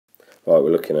Right,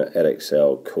 we're looking at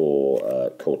EdExcel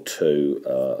Core 2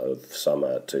 of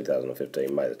summer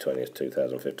 2015, May the 20th,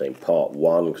 2015, part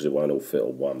 1, because it won't all fit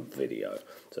on one video.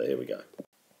 So here we go.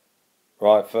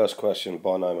 Right, first question,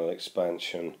 binomial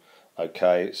expansion.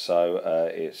 Okay, so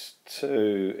there's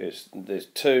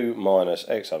 2 minus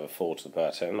x over 4 to the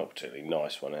power 10. Not particularly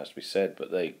nice one, has to be said, but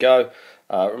there you go.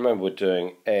 Remember, we're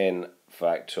doing n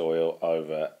factorial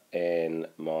over n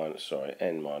minus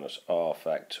r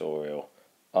factorial.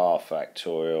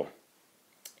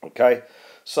 Okay,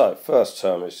 so first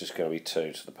term is just going to be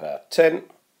 2 to the power 10,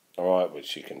 alright,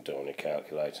 which you can do on your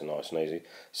calculator nice and easy.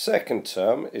 Second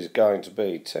term is going to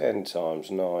be 10 times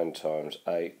 9 times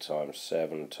 8 times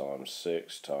 7 times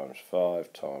 6 times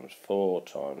 5 times 4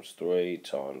 times 3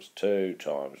 times 2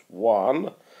 times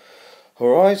 1,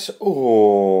 alright,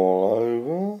 all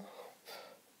over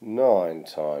 9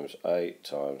 times 8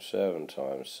 times 7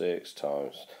 times 6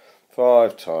 times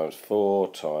 5 times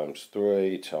 4 times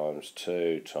 3 times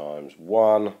 2 times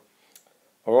 1,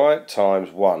 alright,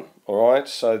 times 1. Alright,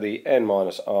 so the n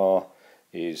minus r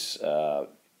is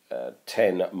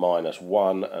 10 minus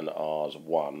 1, and r's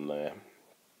 1 there.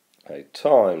 Okay,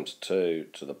 times 2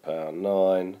 to the power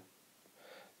 9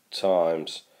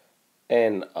 times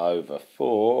n over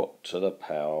 4 to the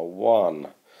power 1.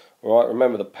 Alright,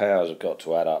 remember the powers have got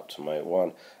to add up to make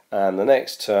 1. And the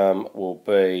next term will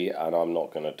be, and I'm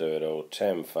not going to do it all,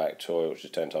 10 factorial, which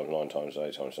is 10 times 9 times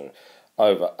 8 times 7,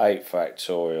 over 8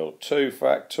 factorial, 2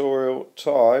 factorial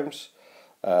times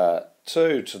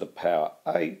 2 to the power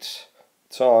 8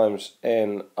 times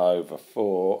n over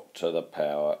 4 to the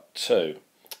power 2.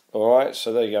 Alright,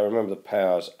 so there you go. Remember the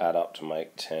powers add up to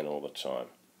make 10 all the time.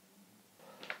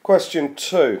 Question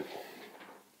 2.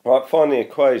 Right, find the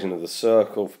equation of the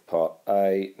circle for part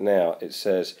A. Now it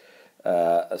says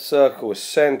a circle with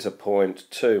centre point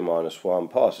 2 minus 1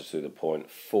 passes through the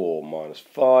point 4 minus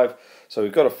 5. So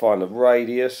we've got to find the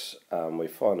radius. We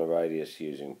find the radius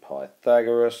using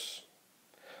Pythagoras.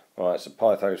 Right, so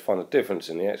Pythagoras, find the difference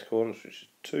in the x coordinates, which is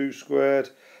 2 squared,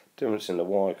 difference in the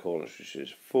y coordinates, which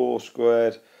is 4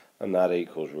 squared, and that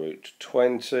equals root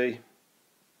 20.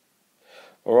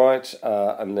 Alright,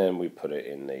 and then we put it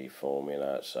in the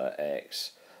formula, so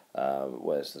x,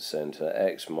 where's the centre,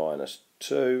 x minus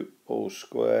 2 all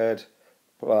squared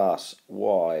plus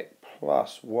y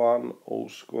plus 1 all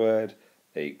squared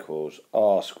equals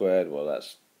r squared. Well,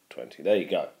 that's 20. There you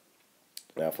go.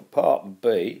 Now for part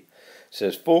B, it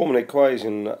says form an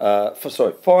equation,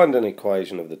 find an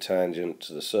equation of the tangent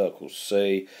to the circle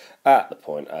C at the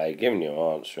point A, giving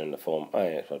your answer in the form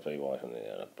ax plus b y,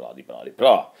 blah blah blah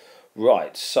blah.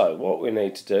 Right, so what we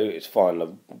need to do is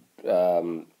find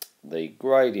the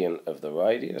gradient of the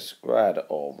radius, grad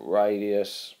of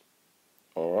radius,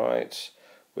 alright,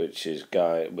 which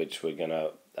we're going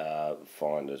to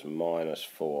find as minus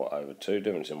 4 over 2,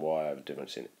 difference in y over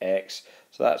difference in x,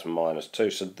 so that's minus 2,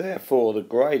 so therefore the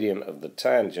gradient of the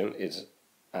tangent is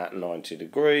at 90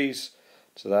 degrees,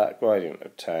 so that gradient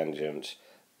of tangent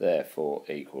therefore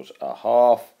equals a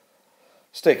half.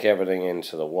 Stick everything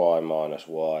into the y minus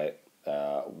y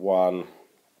 1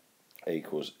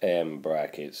 equals m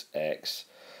brackets x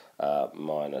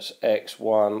minus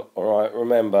x1. Alright,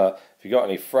 remember, if you've got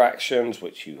any fractions,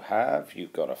 which you have,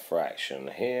 you've got a fraction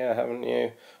here, haven't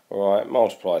you? Alright,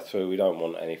 multiply through, we don't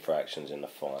want any fractions in the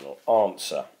final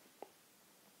answer.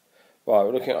 Right,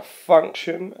 we're looking at a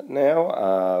function now,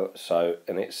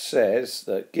 and it says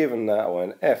that given that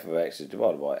when f of x is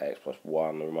divided by x plus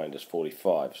 1, the remainder is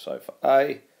 45. So for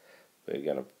A, we're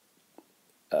going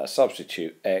to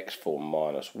substitute x for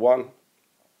minus 1.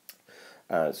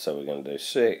 And so we're going to do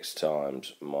 6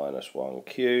 times minus 1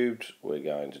 cubed. We're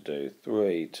going to do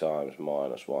 3 times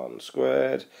minus 1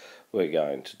 squared. We're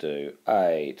going to do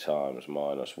a times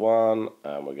minus 1.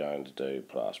 And we're going to do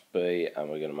plus b. And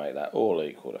we're going to make that all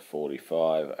equal to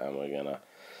 45. And we're going to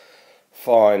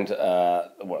find,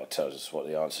 well, it tells us what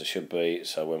the answer should be.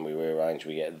 So when we rearrange,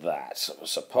 we get that.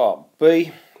 So part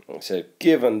B, so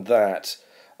given that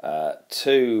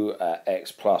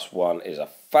 2x plus 1 is a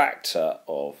factor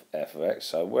of f of x,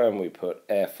 so when we put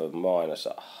f of minus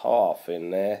a half in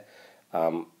there,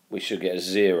 we should get a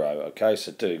 0. Okay,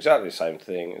 so do exactly the same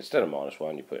thing. Instead of minus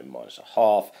 1, you put in minus a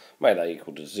half, make that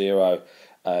equal to 0.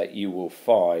 You will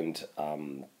find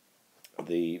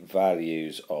the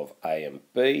values of a and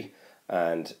b,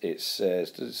 and it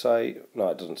says, does it say, no,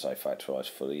 it doesn't say factorise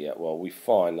fully yet. Well, we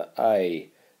find that a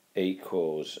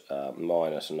equals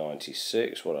minus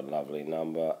 96, what a lovely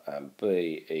number, and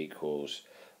b equals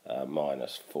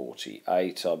minus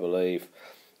 48, I believe.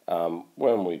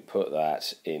 When we put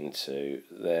that into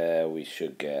there, we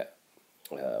should get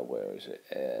where is it?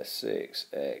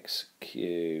 6x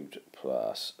cubed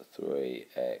plus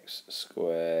 3x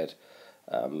squared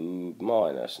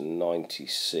minus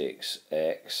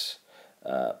 96x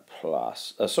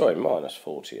plus, sorry, minus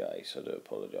 48, I do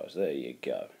apologise. There you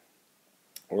go.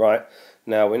 Right,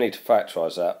 now we need to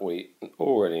factorise that. We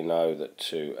already know that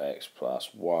 2x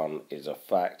plus 1 is a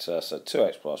factor, so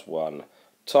 2x plus 1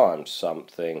 times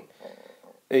something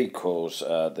equals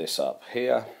this up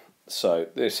here. So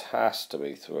this has to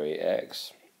be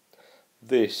 3x.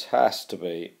 This has to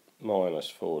be minus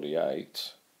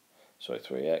 48. Sorry,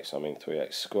 3x, I mean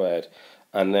 3x squared.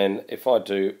 And then if I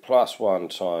do plus 1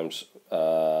 times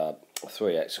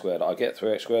 3x squared, I get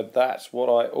 3x squared. That's what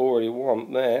I already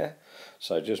want there.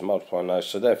 So just multiplying those.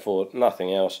 So therefore,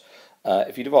 nothing else.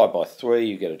 If you divide by 3,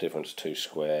 you get a difference of 2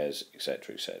 squares,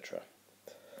 etc., etc.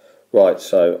 Right,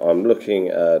 so I'm looking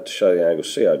to show the angle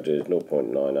CO2 is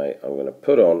 0.98. I'm going to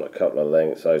put on a couple of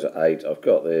lengths. Those are 8. I've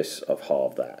got this. I've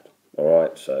halved that.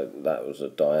 Alright, so that was a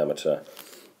diameter.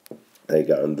 There you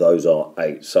go, and those are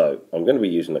 8. So I'm going to be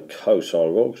using the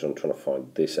cosine rule because I'm trying to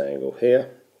find this angle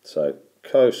here. So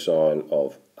cosine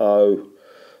of O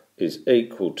is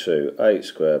equal to 8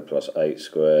 squared plus 8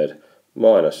 squared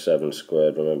minus 7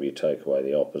 squared. Remember, you take away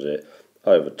the opposite.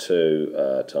 Over 2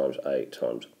 times 8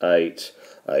 times 8.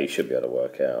 You should be able to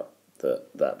work out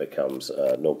that that becomes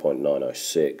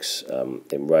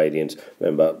 0.906 in radians.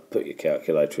 Remember, put your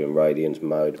calculator in radians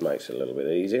mode, makes it a little bit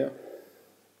easier.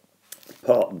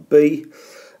 Part B,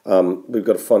 we've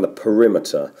got to find the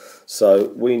perimeter.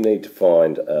 So we need to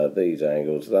find these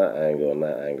angles. That angle and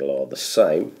that angle are the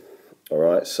same.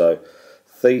 Alright, so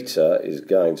theta is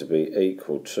going to be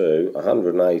equal to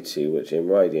 180, which in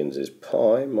radians is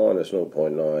pi, minus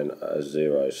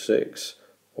 0.906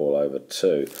 all over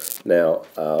 2. Now,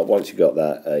 once you've got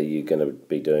that, you're going to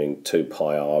be doing 2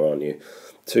 pi r, aren't you?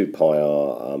 2 pi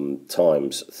r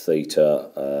times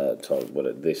theta times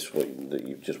this that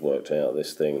you've just worked out,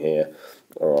 this thing here.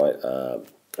 Alright,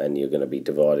 and you're going to be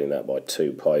dividing that by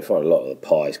 2 pi. You find a lot of the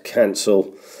pi's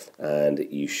cancel, and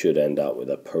you should end up with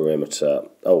a perimeter.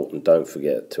 Oh, and don't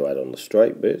forget to add on the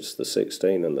straight bits, the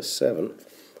 16 and the 7.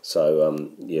 So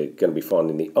you're going to be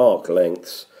finding the arc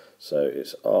lengths. So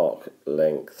it's arc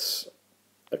lengths,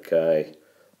 okay,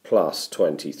 plus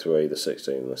 23, the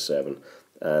 16 and the 7.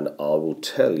 And I will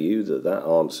tell you that that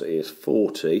answer is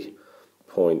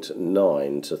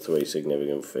 40.9 to 3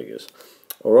 significant figures.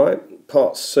 Alright,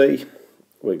 part C,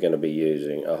 we're going to be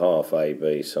using a half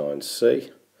AB sine C.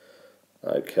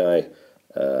 Okay,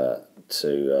 to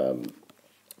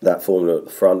that formula at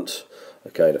the front,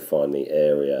 okay, to find the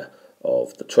area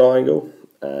of the triangle,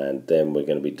 and then we're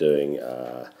going to be doing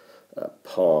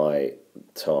pi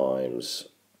times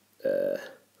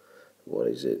what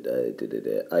is it?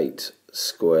 8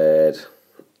 squared.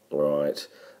 Right,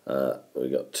 we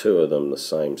got 2 of them the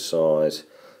same size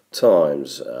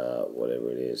times whatever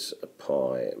it is,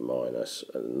 pi minus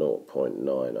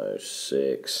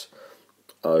 0.906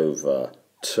 over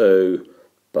 2,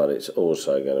 but it's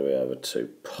also going to be over 2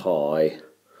 pi,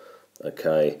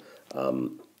 okay,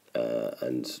 and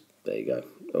there you go.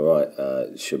 Alright,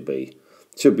 it should be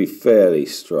fairly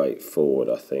straightforward,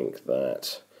 I think,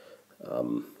 that.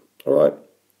 Alright,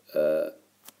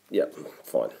 yep,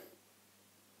 fine.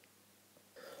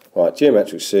 Right,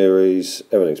 geometric series,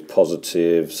 everything's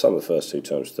positive, sum of the first 2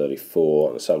 terms 34,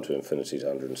 and the sum to infinity is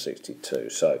 162.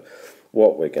 So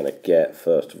what we're going to get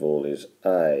first of all is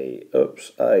a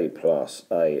plus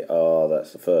AR,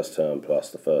 that's the first term plus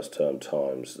the first term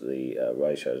times the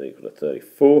ratio is equal to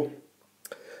 34.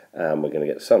 And we're going to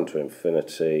get the sum to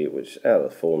infinity, which out of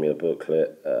the formula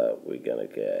booklet, we're going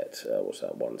to get, what's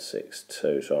that,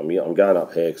 162. So I'm going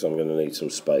up here because I'm going to need some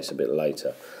space a bit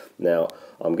later. Now,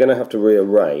 I'm going to have to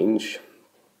rearrange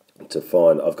to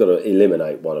find, I've got to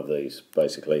eliminate one of these,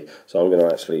 basically. So I'm going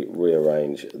to actually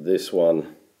rearrange this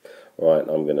one. Right,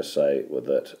 I'm going to say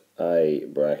that A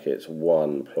brackets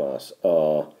 1 plus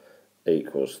R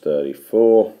equals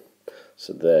 34.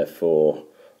 So therefore,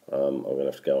 I'm going to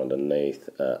have to go underneath.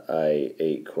 A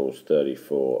equals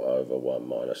 34 over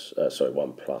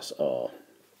 1 plus R.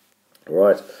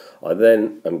 Right, I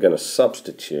then am going to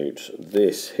substitute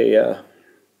this here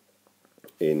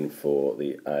in for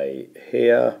the A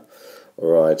here.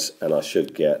 Right, and I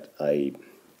should get a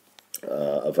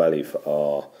value for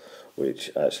R,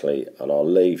 which actually, and I'll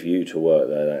leave you to work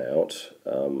that out.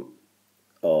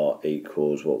 R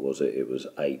equals, what was it? It was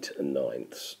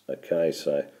 8/9. Okay,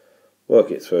 so work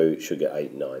it through, should get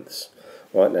 8/9.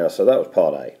 Right, now, so that was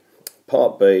part A.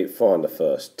 Part B, find the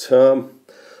first term.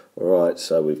 Right,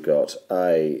 so we've got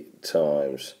A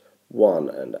times 1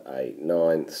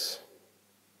 8/9,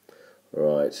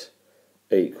 right,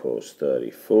 equals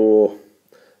 34.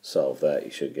 Solve that,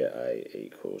 you should get A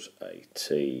equals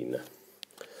 18.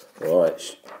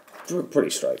 Right, pretty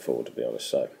straightforward to be honest.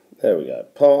 So there we go.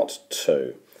 Part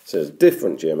 2. It says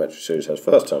different geometric series has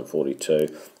first term 42,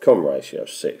 common ratio of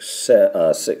 6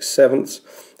 sevenths,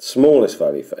 smallest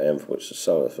value for m for which the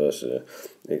sum of the first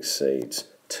exceeds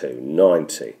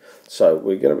 290. So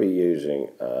we're going to be using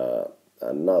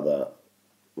another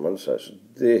one. So it's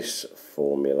this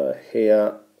formula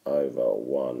here over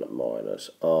 1 minus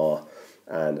r,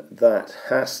 and that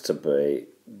has to be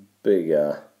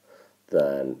bigger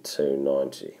than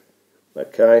 290.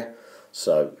 Okay,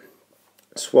 so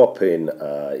swap in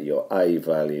your a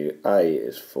value. A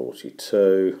is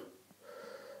 42.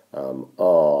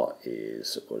 R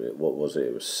is, what was it?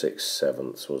 It was 6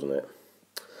 sevenths, wasn't it?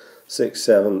 6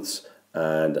 sevenths,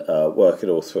 and work it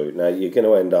all through. Now you're going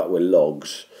to end up with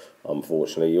logs.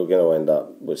 Unfortunately, you're going to end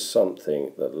up with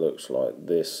something that looks like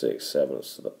this. 6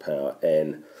 sevenths to the power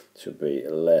n should be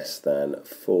less than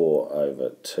 4 over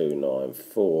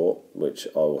 294, which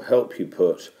I will help you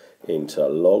put into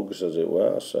logs, as it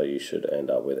were. So you should end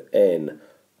up with n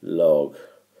log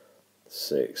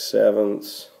 6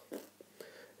 sevenths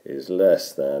is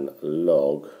less than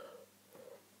log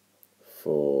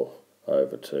 4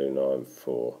 over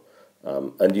 294.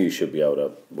 And you should be able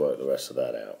to work the rest of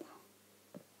that out.